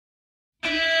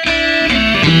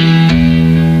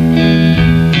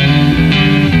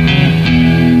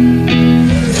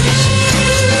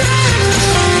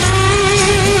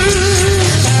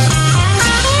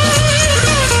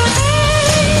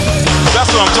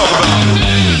talk about.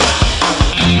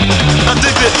 I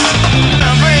dig it.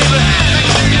 Now, baby,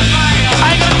 I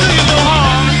ain't gonna do you no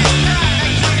harm.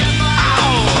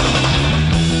 Ow.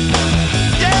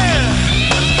 Yeah.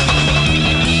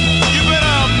 You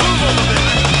better move over,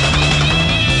 baby.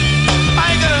 I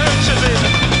ain't gonna hurt you, baby.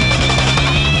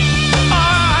 I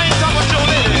ain't talking about your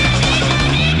lady.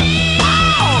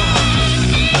 Ow.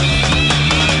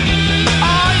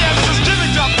 Oh, yeah, this is Jimmy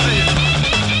dropping in.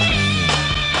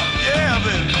 Yeah,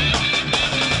 baby.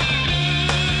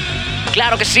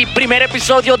 Claro que sí, primer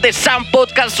episodio de Sam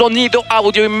Podcast, sonido,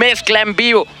 audio y mezcla en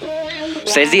vivo.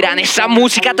 Ustedes dirán, ¿esa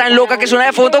música tan loca que suena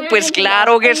de fondo? Pues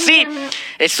claro que sí.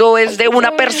 Eso es de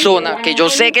una persona que yo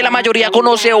sé que la mayoría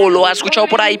conoce o lo ha escuchado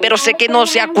por ahí, pero sé que no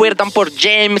se acuerdan, por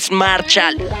James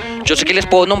Marshall. Yo sé que les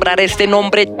puedo nombrar este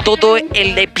nombre todo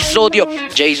el episodio.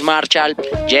 James Marshall,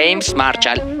 James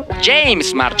Marshall,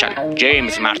 James Marshall,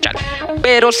 James Marshall.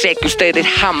 Pero sé que ustedes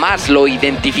jamás lo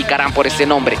identificarán por este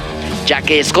nombre, ya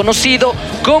que es conocido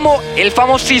como el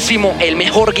famosísimo, el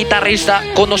mejor guitarrista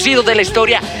conocido de la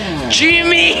historia,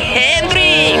 Jimi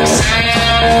Hendrix.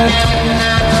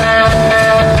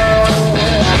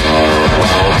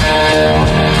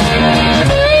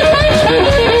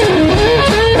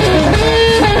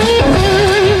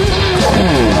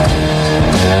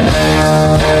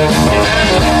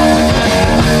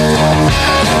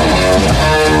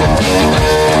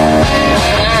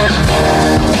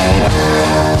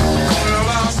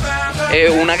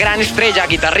 Una gran estrella,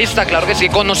 guitarrista, claro que sí,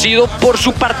 conocido por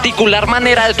su particular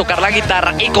manera de tocar la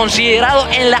guitarra y considerado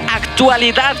en la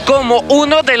actualidad como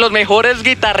uno de los mejores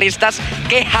guitarristas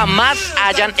que jamás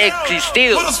hayan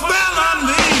existido.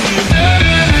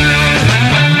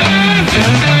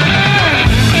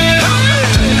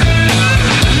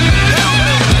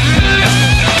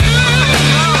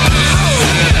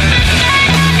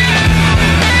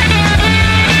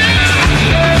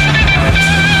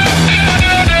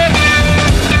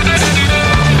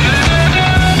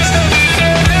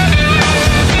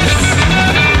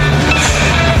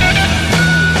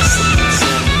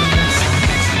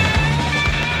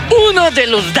 Uno de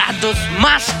los datos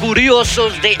más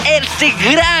curiosos de este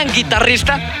gran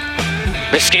guitarrista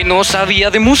es que no sabía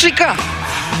de música.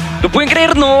 ¿Lo pueden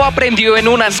creer? No aprendió en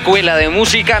una escuela de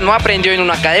música, no aprendió en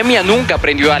una academia, nunca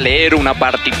aprendió a leer una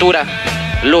partitura.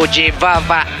 Lo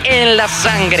llevaba en la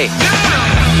sangre.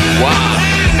 ¡Wow!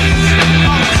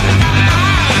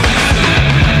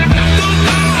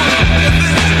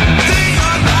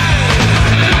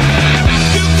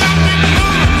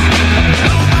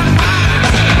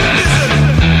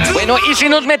 Y si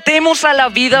nos metemos a la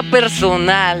vida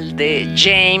personal de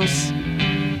James,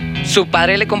 su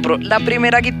padre le compró la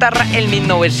primera guitarra en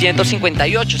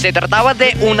 1958. Se trataba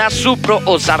de una Supro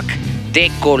Ozark de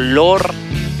color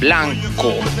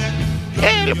blanco.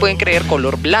 ¿Lo pueden creer?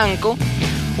 Color blanco.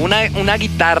 Una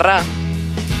guitarra,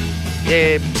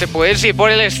 se puede decir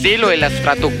por el estilo de la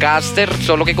Stratocaster,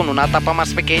 solo que con una tapa más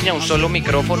pequeña, un solo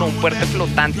micrófono, un puente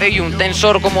flotante y un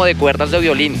tensor como de cuerdas de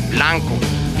violín, blanco.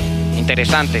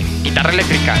 Interesante, guitarra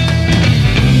eléctrica.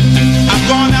 I'm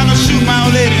going down to shoot my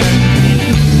old lady.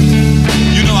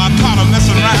 You know I caught her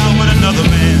messing around with another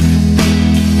man.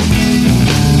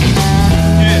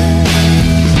 Yeah.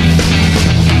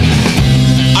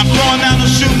 I'm going down to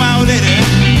shoot my old lady.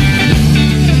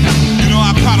 You know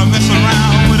I caught her messing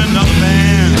around with another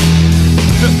man.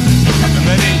 And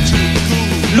that ain't too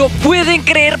cool. ¿Lo pueden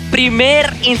creer?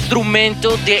 Primer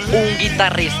instrumento de un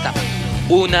guitarrista,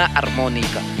 una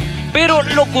armónica. Pero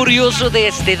lo curioso de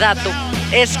este dato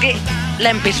es que la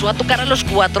empezó a tocar a los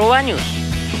 4 años.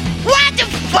 What the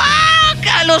fuck?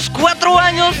 A los 4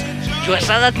 años. Yo a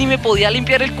esa edad ni me podía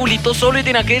limpiar el culito solo y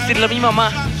tenía que decirle a mi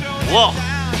mamá. Wow,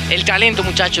 el talento,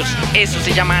 muchachos, eso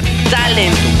se llama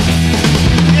talento.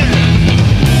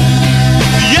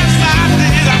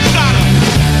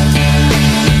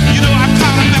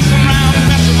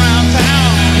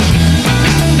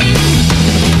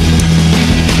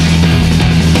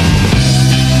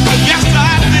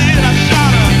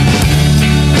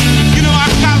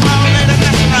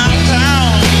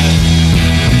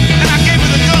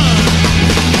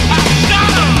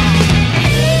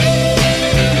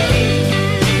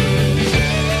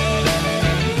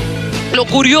 Lo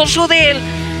curioso de él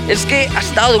es que ha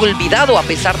estado olvidado a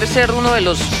pesar de ser uno de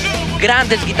los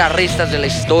grandes guitarristas de la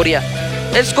historia.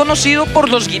 Es conocido por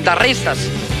los guitarristas.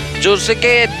 Yo sé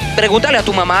que pregúntale a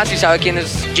tu mamá si sabe quién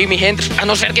es Jimi Hendrix, a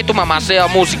no ser que tu mamá sea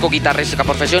músico, guitarrista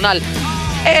profesional.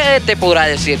 Te podrá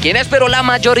decir quién es, pero la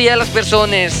mayoría de las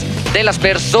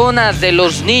personas, de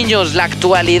los niños, la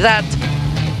actualidad,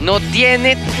 no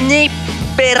tiene ni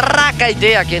perraca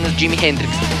idea quién es Jimi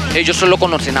Hendrix. Ellos solo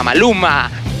conocen a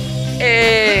Maluma,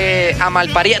 a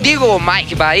Malparía, digo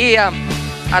Mike Bahía,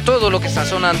 a todo lo que está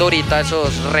sonando ahorita,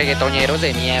 esos reggaetoneros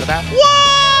de mierda.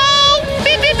 ¡Wow!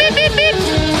 ¡Pip, pip, pip, pip, pip!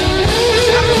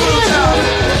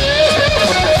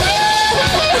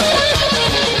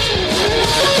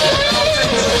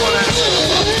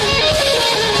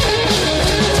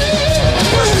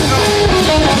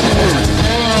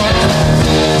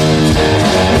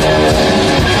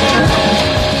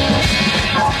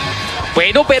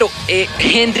 Bueno, pero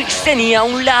Hendrix tenía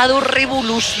un lado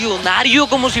revolucionario,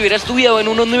 como si hubiera estudiado en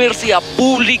una universidad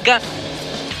pública.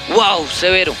 ¡Wow!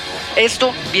 Severo.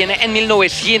 Esto viene en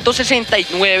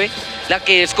 1969, la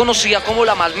que es conocida como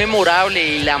la más memorable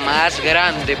y la más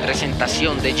grande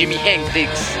presentación de Jimi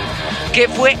Hendrix, que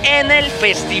fue en el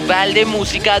Festival de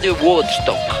Música de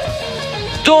Woodstock,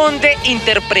 donde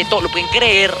interpretó, lo pueden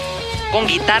creer, con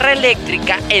guitarra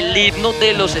eléctrica el himno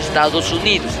de los Estados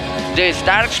Unidos, The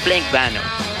Star Spangled Banner,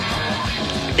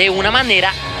 de una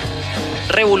manera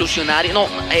revolucionaria,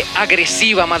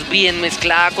 agresiva más bien,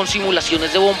 mezclada con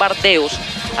simulaciones de bombardeos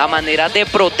a manera de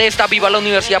protesta. Viva la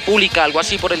universidad pública, algo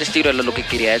así por el estilo, es lo que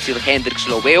quería decir Hendrix,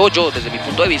 lo veo yo desde mi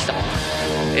punto de vista.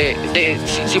 De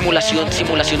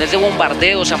simulaciones de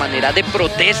bombardeos a manera de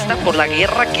protesta por la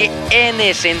guerra que en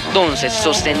ese entonces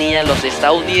sostenían los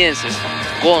estadounidenses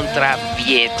contra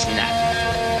Vietnam.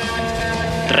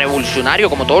 Revolucionario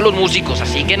como todos los músicos,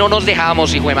 así que no nos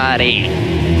dejamos, hijo de madre.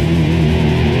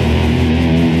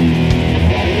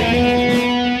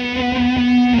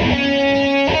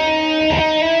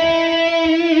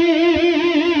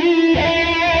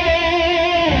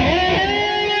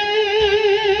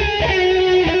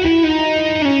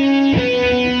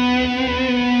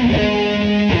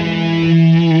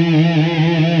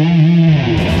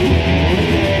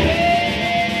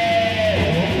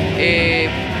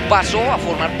 Pasó a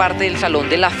formar parte del Salón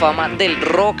de la Fama del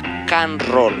Rock and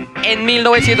Roll en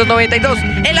 1992,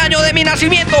 el año de mi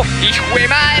nacimiento. ¡Hijo de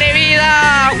madre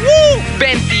vida!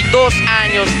 22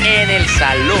 años en el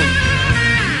Salón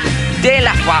de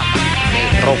la Fama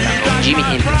del Rock and Roll. Jimi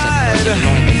Hendrix en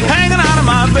 1992. Hanging out of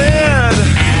my bed,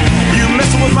 you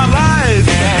messing with my life,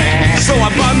 so I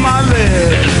bought my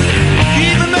leg.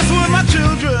 Even messing with my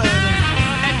children.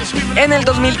 En el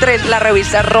 2003, la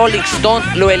revista Rolling Stone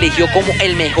lo eligió como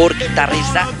el mejor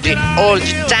guitarrista de all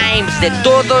times, de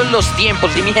todos los tiempos.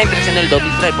 Jimi Hendrix en el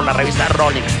 2003 por la revista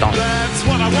Rolling Stone. That's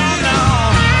what I want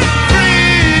now.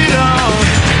 Freedom.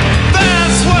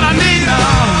 That's what I need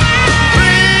now.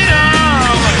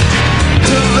 Freedom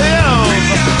to live.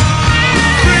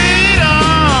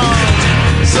 Freedom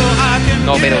so I can.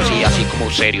 No, pero sí, así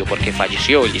como serio, porque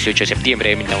falleció el 18 de septiembre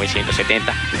de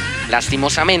 1970.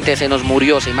 Lastimosamente se nos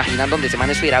murió. ¿Se imaginan donde ese man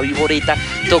estuviera vivo ahorita,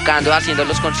 tocando, haciendo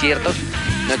los conciertos?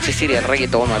 No existiría el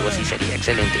reggaetón o algo así, sería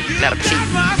excelente. Claro que sí.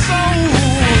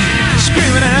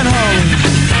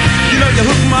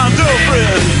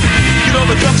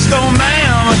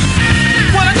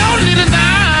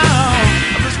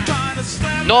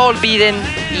 No olviden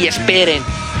y esperen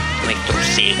nuestro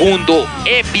segundo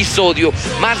episodio.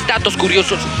 Más datos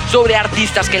curiosos sobre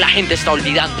artistas que la gente está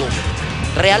olvidando.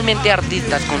 Realmente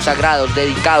artistas consagrados,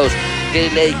 dedicados, que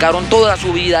le dedicaron toda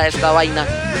su vida a esta vaina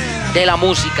de la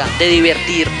música, de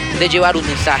divertir, de llevar un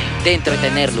mensaje, de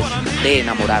entretenerlos, de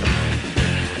enamorarlos,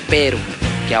 pero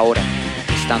que ahora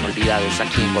están olvidados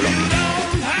aquí en Colombia.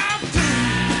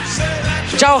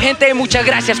 Chao gente, muchas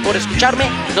gracias por escucharme.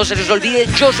 No se les olvide,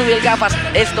 yo soy el Gafas,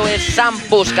 esto es Sam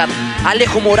Podcast,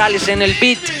 Alejo Morales en el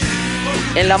beat,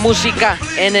 en la música,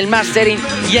 en el mastering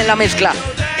y en la mezcla.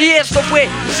 Y esto fue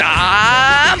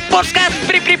Sam Podcast,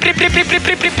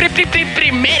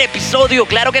 primer episodio,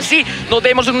 claro que sí. Nos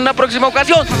vemos en una próxima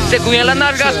ocasión. Se cuidan las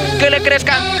nalgas, que le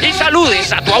crezcan y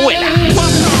saludes a tu abuela.